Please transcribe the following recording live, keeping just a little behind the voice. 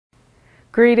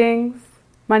Greetings,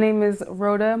 my name is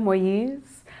Rhoda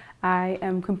Moise. I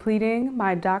am completing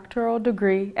my doctoral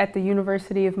degree at the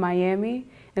University of Miami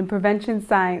in Prevention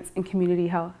Science and Community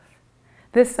Health.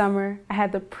 This summer, I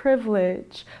had the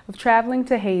privilege of traveling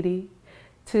to Haiti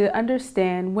to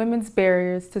understand women's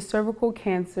barriers to cervical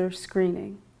cancer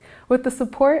screening. With the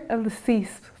support of the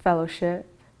CEASP Fellowship,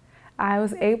 I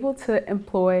was able to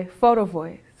employ Photo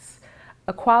Voice,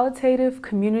 a qualitative,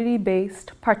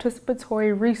 community-based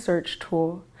participatory research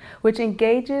tool which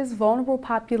engages vulnerable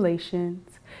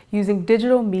populations using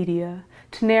digital media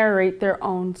to narrate their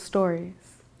own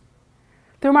stories.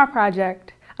 Through my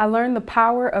project, I learned the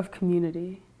power of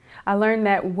community. I learned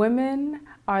that women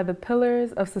are the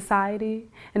pillars of society,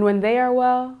 and when they are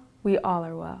well, we all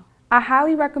are well. I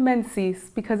highly recommend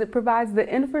CEASP because it provides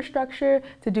the infrastructure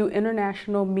to do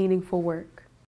international, meaningful work.